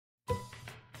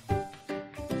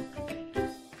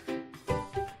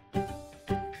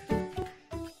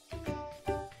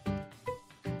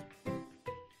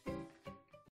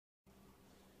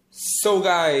So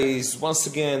guys, once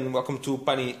again welcome to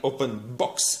Panini Open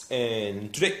Box,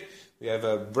 and today we have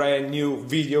a brand new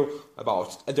video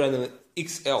about Adrenalyn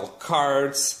XL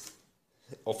cards,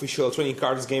 official trading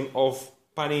cards game of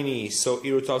Panini. So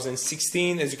Euro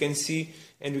 2016, as you can see,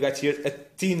 and we got here a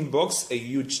tin box, a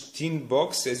huge tin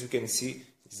box, as you can see.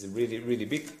 It's really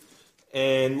big.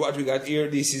 And what we got here,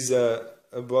 this is a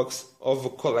box of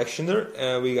a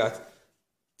collectioner. We got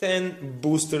 10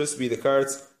 boosters with the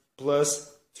cards plus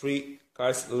 3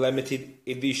 cards limited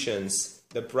editions.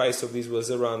 The price of this was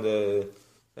around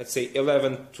let's say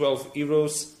 11-12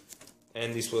 euros,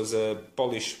 and this was a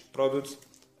Polish product.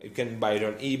 You can buy it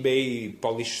on eBay,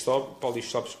 Polish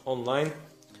shops online.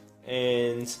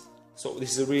 And so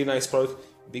this is a really nice product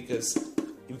because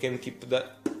you can keep the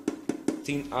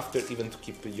tin after, even to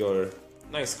keep your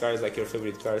nice cards, like your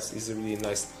favorite cards. Is a really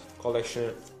nice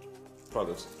collection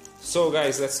product. So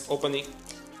guys, let's open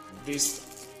this.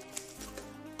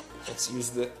 Let's use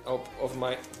the help of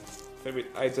my favorite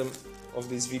item of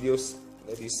these videos,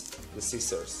 that is the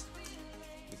scissors.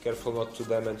 Be careful not to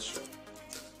damage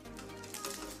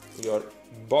your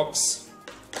box,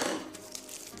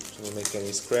 to not make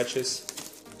any scratches.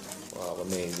 Wow,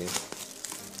 amazing.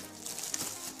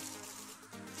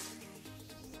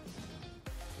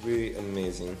 Really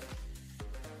amazing.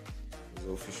 This is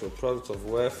the official product of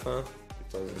UEFA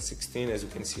 2016, as you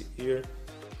can see here.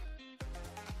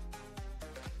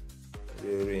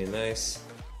 Really nice.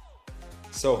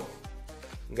 So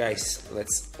guys,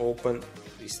 let's open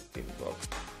this tin box.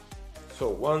 So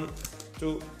 1,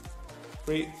 2,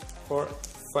 3, 4,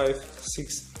 5,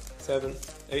 6, 7,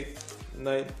 8,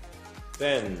 9,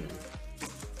 10.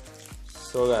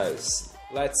 So guys,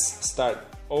 let's start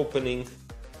opening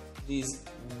these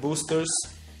boosters.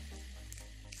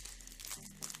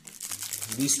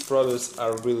 These products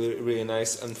are really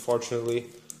nice. Unfortunately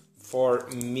for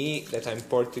me, that I'm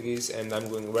Portuguese and I'm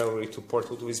going regularly to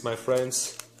Portugal with my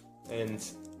friends, and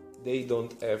they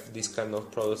don't have this kind of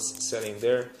products selling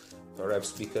there,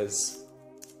 perhaps because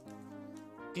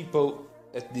people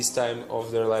at this time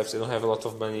of their lives, they don't have a lot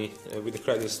of money with the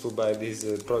credits to buy these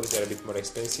products. They're a bit more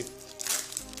expensive.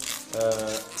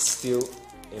 Still,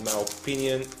 in my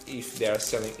opinion, if they are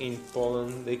selling in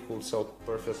Poland, they could sell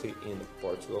perfectly in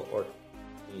Portugal or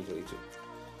in Italy too.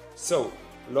 So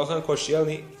Lohan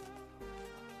Koscielny,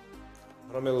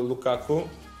 Romelu Lukaku,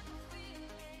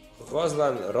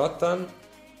 Rozlan Rotan,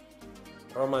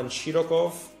 Roman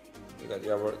Shirokov. We got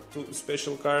our 2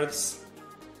 special cards,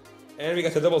 and we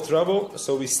got a double trouble,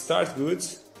 so we start good.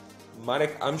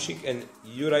 Marek Hamšík and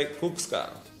Juraj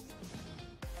Kukska.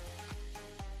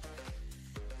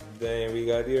 Then we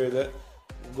got here the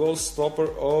goal stopper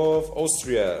of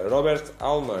Austria, Robert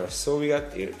Almer. So we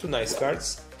got here 2 nice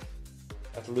cards.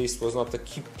 At least was not a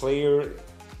key player,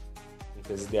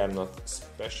 because they are not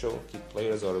special key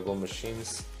players or goal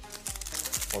machines.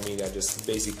 For me, they are just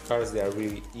basic cards. They are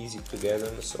really easy to get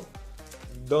them, so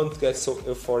don't get so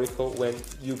euphorical when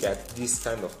you get this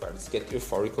kind of cards. Get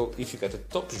euphorical if you get a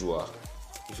top joueur,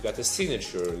 if you got a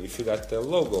signature, if you got a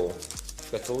logo, if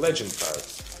you got a legend card,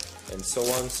 and so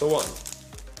on.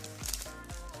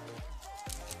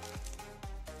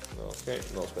 Okay,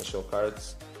 no special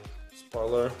cards.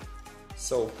 Spoiler.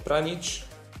 So Pjanic,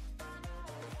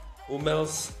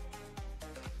 Hummels,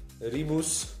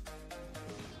 Ribus,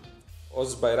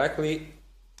 Ozbayrakli,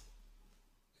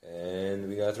 and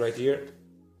we got right here.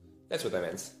 That's what I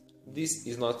meant. This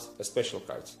is not a special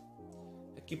card.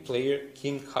 A key player,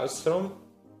 King Hallström,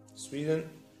 Sweden,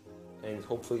 and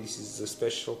hopefully this is a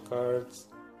special card.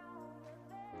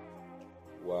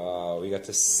 Wow, we got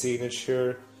a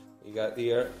signature. We got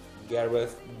here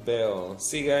Gareth Bale.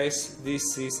 See guys,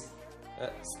 this is a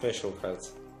special card.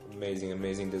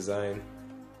 Amazing design,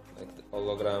 like the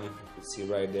hologram, you can see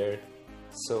right there.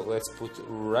 So let's put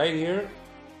right here.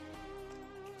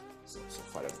 So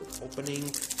far a good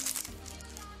opening.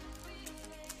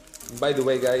 By the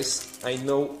way guys, I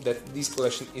know that this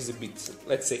collection is a bit,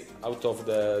 let's say, out of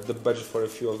the budget for a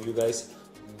few of you guys,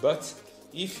 but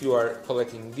if you are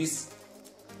collecting this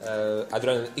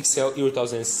Adrenalyn XL Euro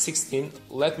 2016,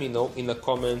 let me know in the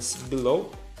comments below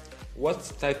what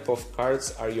type of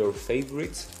cards are your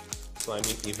favorite. So I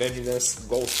mean, event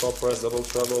goal stoppers, double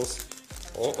troubles.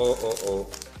 Oh.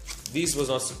 This was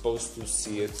not supposed to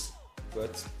see it,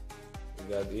 but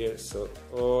we got here. So,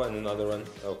 and another one.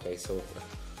 Okay, so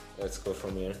let's go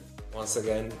from here. Once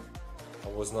again, I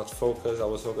was not focused. I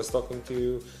was focused talking to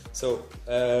you. So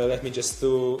let me just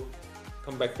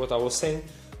come back to what I was saying.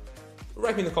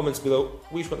 Write me in the comments below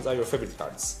which ones are your favorite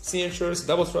cards. Signatures,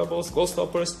 double troubles, goal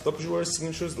stoppers, top joueurs,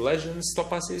 signatures, legends, top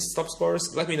passes, top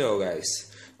scores. Let me know guys.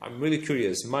 I'm really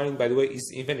curious. Mine, by the way, is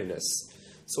inventiveness.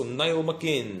 So Niall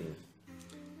McKean,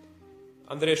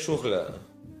 Andre Schurrle,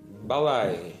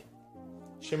 Balai,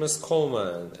 Seamus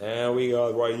Coleman, and we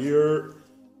got right here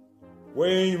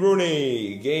Wayne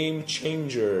Rooney, game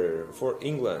changer for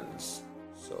England.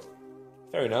 So,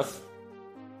 fair enough.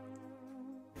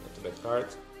 Not a bad card.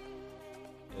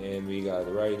 And we got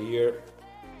right here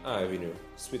Avenue,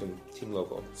 Sweden team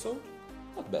logo. So,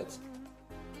 not bad.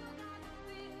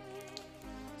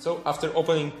 So, after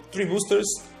opening 3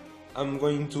 boosters, I'm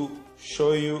going to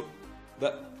show you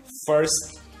the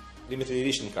first limited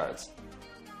edition card.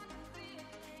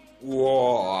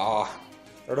 Whoa!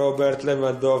 Robert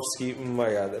Lewandowski, oh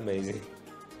my god, amazing.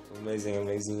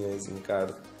 Amazing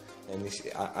card. And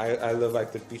I love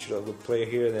like the picture of the player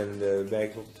here and the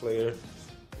back of the player.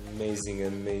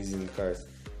 Amazing card.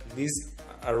 These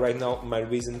are right now my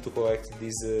reason to collect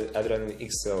this Adrenalyn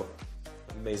XL.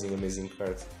 Amazing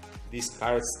card. These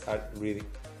cards are really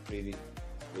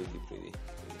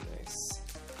nice.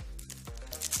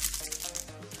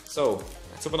 So,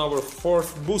 let's open our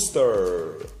 4th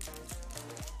booster.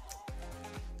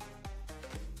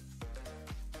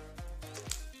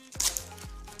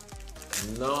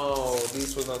 No,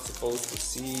 this was not supposed to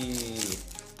see.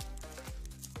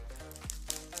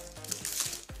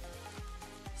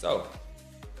 So,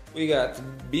 we got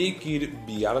Birkir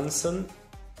Bjarnason,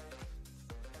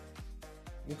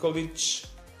 Nikolic,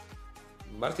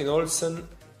 Martin Olsen,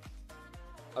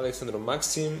 Alexander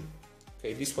Maxim.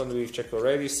 Okay, this one we've checked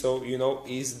already, so you know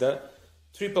is the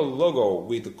triple logo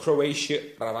with Croatia,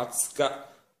 Hrvatska,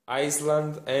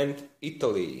 Iceland and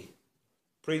Italy.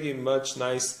 Pretty much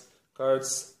nice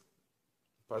cards,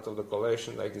 part of the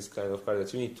collection, like this kind of card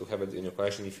that you need to have it in your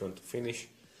collection if you want to finish.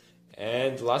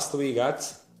 And lastly we got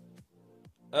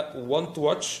one to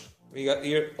watch. We got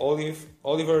here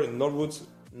Oliver Norwood,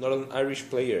 Northern Irish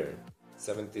player,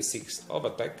 76 of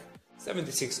attack,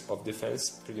 76 of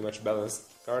defense, pretty much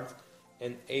balanced card,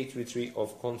 and 83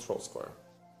 of control score.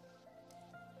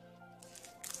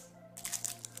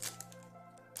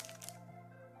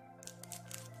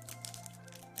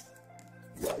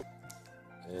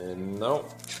 And now,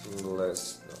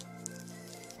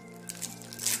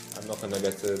 I'm not gonna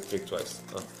get the trick twice.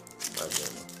 Oh,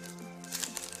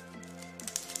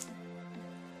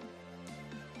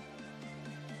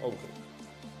 okay.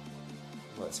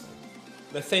 Well, that's fine.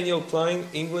 Nathaniel Klein,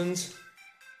 England.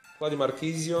 Claudio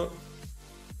Marchisio.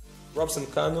 Robson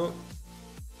Cano.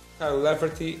 Kyle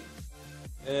Lafferty.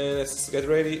 And let's get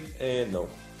ready. And no.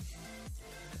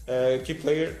 Key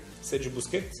player, Sergio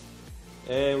Busquets.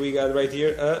 And we got right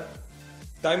here a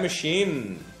Time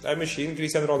Machine,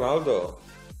 Cristiano Ronaldo.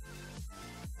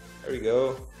 There we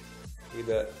go, with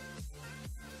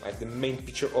the main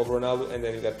picture of Ronaldo, and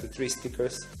then we got the 3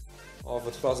 stickers of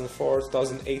 2004,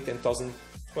 2008, and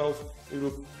 2012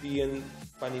 European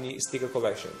Panini sticker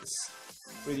collections.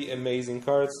 Pretty amazing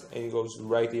cards, and it goes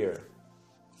right here.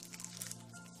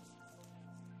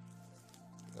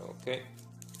 Okay.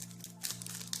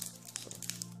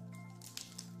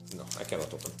 No, I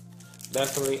cannot open.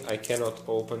 Definitely I cannot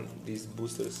open these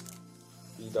boosters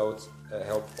without the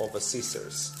help of a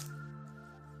scissors.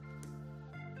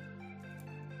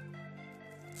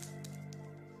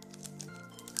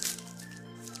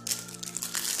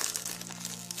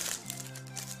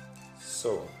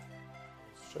 So,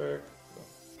 let's check. No.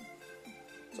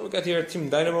 So we got here Team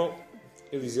Dynamo,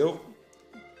 Eliseu,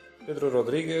 Pedro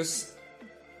Rodriguez,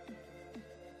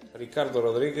 Ricardo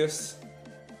Rodriguez,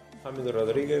 Hamid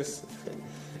Rodriguez,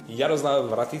 Jaroslav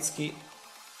Vraticki,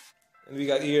 and we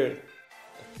got here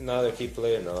another key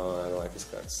player. No, I don't like his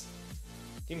cards.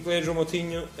 Team player João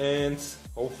Moutinho, and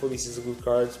hopefully this is a good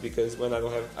card, because when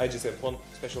I just have one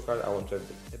special card, I want to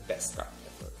have the best card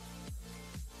ever.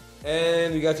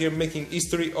 And we got here making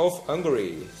history of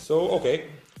Hungary. So okay,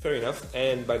 fair enough.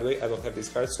 And by the way, I don't have this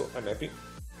card, so I'm happy,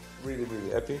 really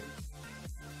happy.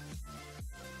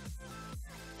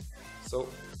 So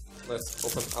let's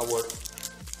open our,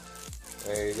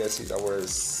 I guess it's our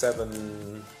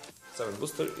 7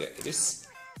 booster. Yeah, it is.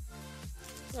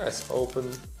 Let's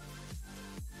open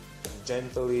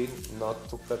gently, not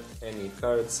to cut any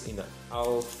cards in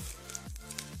half.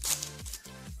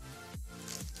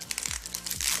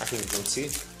 I think you can see.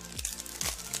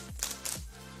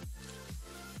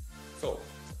 So,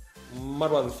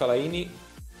 Marwan Fellaini,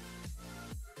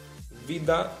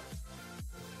 Vida,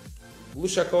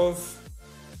 Glushakov,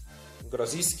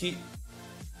 Grozicki,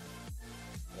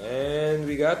 and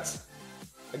we got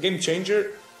a game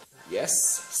changer.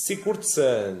 Yes,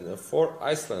 Sigurdsson for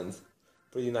Iceland.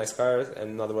 Pretty nice card,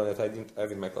 and another one that I didn't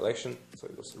have in my collection, so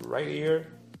it was right here.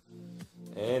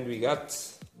 And we got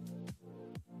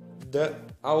the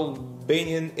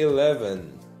Albanian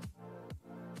 11.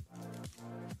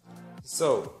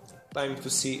 So, time to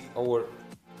see our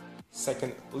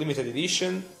second limited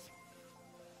edition.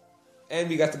 And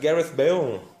we got Gareth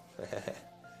Bale.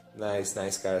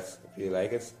 Nice card. Really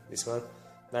like it. This one.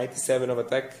 97 of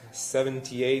attack,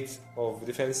 78 of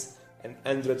defense, and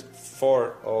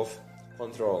 104 of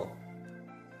control.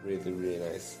 Really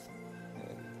nice.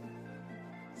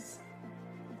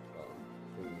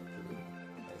 Pretty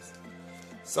nice.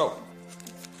 So,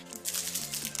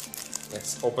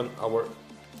 let's open our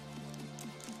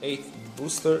 8th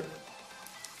booster.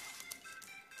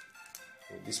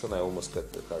 This one I almost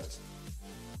cut the card.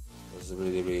 It was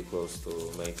really close to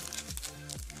make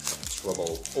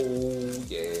trouble. Oh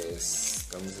yes,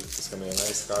 it's coming a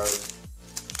nice card.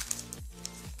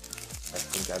 I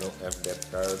think I don't have that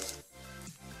card.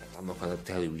 I'm not gonna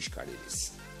tell you which card it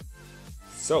is.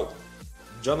 So,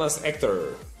 Jonas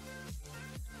Hector,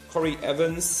 Corey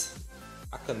Evans,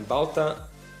 Akan Balta,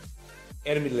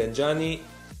 Ermil Lenjani,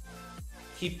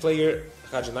 key player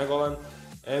Raja Nagolan,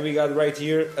 and we got right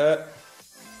here a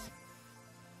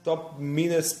top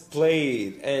minutes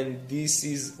played, and this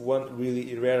is one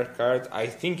really rare card. I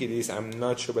think it is, I'm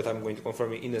not sure, but I'm going to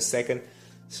confirm it in a second.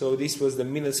 So this was the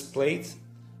minutes played,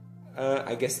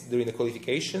 I guess during the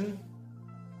qualification.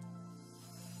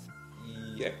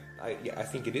 I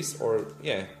think it is, or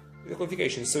yeah, the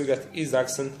qualification. So we got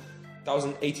Isaacson,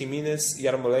 1080 minutes,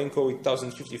 Yarmolenko with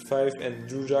 1055, and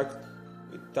Jujak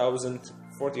with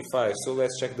 1045. So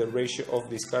let's check the ratio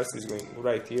of these cards. It's going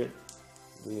right here.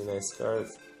 Really nice card.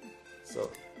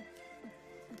 So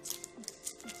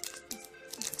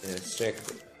let's check.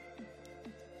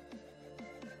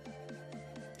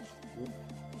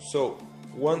 So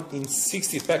 1 in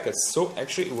 60 packets. So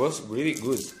actually it was really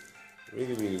good.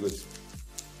 Really good.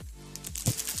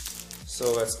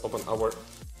 So let's open our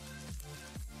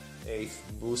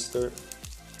 8th booster.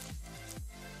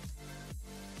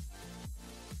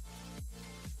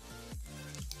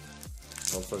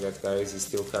 Don't forget, guys, it's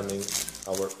still coming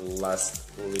our last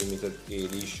limited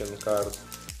edition card.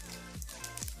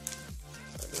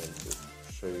 I'm going to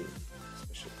show you a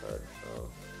special card.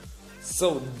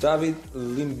 So, David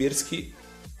Limbirsky,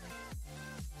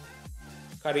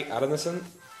 Kari Arneson,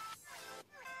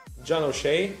 John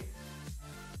O'Shea,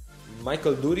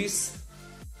 Michael Duris,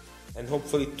 and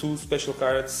hopefully 2 special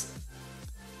cards.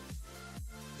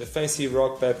 Defensive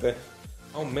Rock Pepe.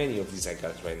 How many of these I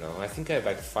got right now? I think I have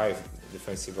like 5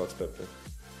 defensive Rock Pepe.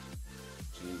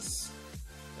 Jeez.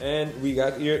 And we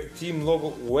got here team logo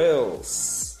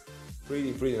Wales.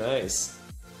 Pretty nice.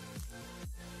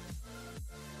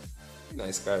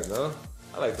 Nice card, no?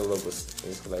 I like the logos in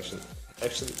this collection.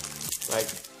 Actually, like,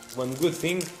 one good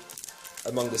thing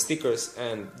among the stickers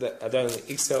and the Adrenalyn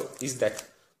XL is that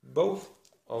both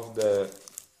of the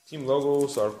team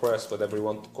logos or crest, whatever you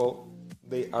want to call,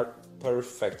 they are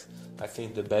perfect. I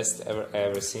think the best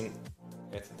ever seen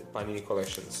at the Panini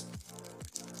collections.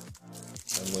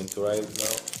 I'm going to write it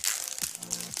now.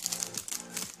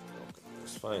 Okay,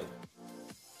 it's fine.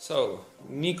 So,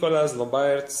 Nicolas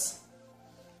Lombards,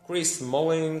 Chris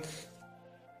Smalling,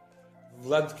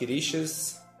 Vlad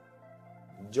Kirishis,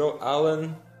 Joe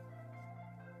Allen,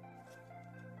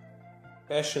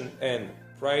 Passion and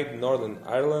Pride Northern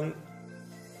Ireland,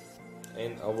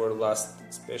 and our last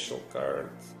special card.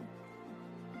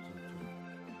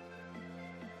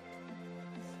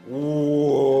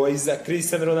 Whoa, it's a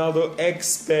Cristiano Ronaldo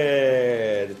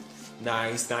expert.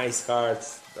 Nice card.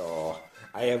 Oh,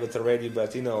 I have it already,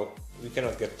 but you know, we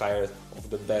cannot get tired of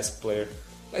the best player.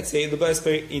 Let's say the best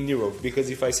player in Europe, because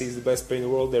if I say he's the best player in the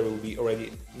world, there will be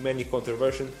already many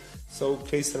controversies. So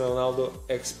Cristiano Ronaldo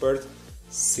expert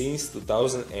since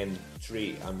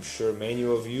 2003. I'm sure many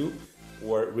of you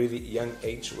were really young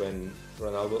age when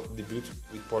Ronaldo debuted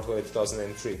with Portugal in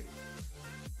 2003.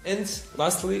 And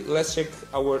lastly, let's check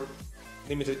our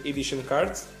limited edition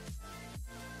cards.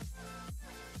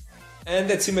 And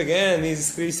that's him again,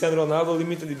 it's Cristiano Ronaldo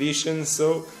limited edition.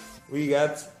 So we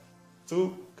got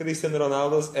 2 Cristiano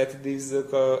Ronaldos at this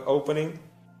opening.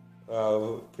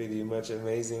 Wow, pretty much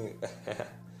amazing.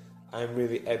 I'm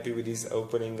really happy with this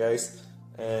opening, guys.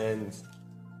 And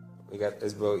we got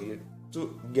as well here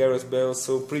 2 Gareth Bale,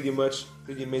 so pretty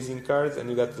amazing cards. And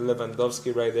we got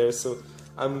Lewandowski right there. So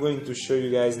I'm going to show you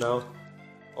guys now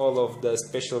all of the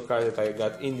special cards that I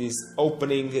got in this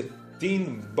opening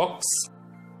tin box.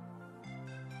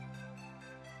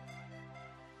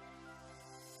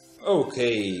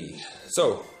 Okay,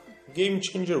 so Game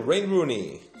Changer Wayne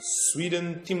Rooney,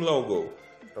 Sweden team logo,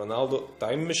 Ronaldo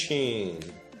Time Machine.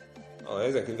 Oh,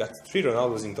 exactly, we got 3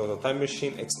 Ronaldos in total: Time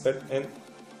Machine, Expert, and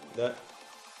the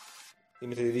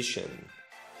limited edition.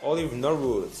 Olive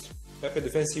Norwood, Pepe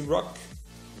Defensive Rock,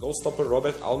 Goalstopper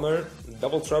Robert Almer,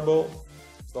 Double Trouble,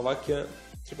 Slovakia,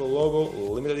 Triple Logo,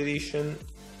 Limited Edition,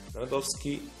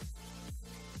 Ronaldowski,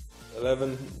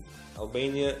 11,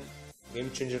 Albania,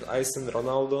 Game Changer Ison,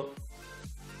 Ronaldo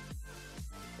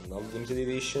Limited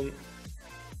Edition,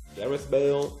 Gareth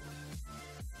Bale,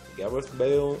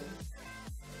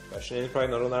 Fashion and Pride,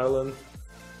 Northern Ireland,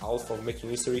 Alf of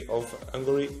Making History of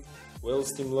Hungary,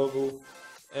 Wales Team Logo,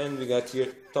 and we got here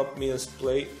Top Millions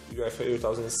Play UEFA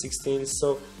 2016.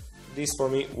 So these for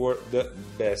me were the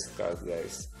best cards,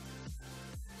 guys.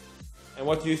 And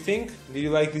what do you think? Did you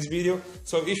like this video?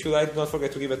 So if you like, don't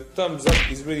forget to give a thumbs up.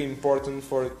 It's really important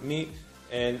for me,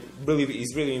 and believe it,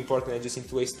 it's really important. I just need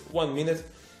to waste 1 minute.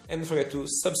 And don't forget to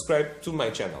subscribe to my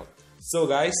channel. So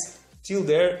guys, till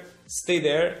there, stay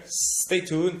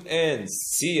tuned, and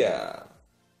see ya!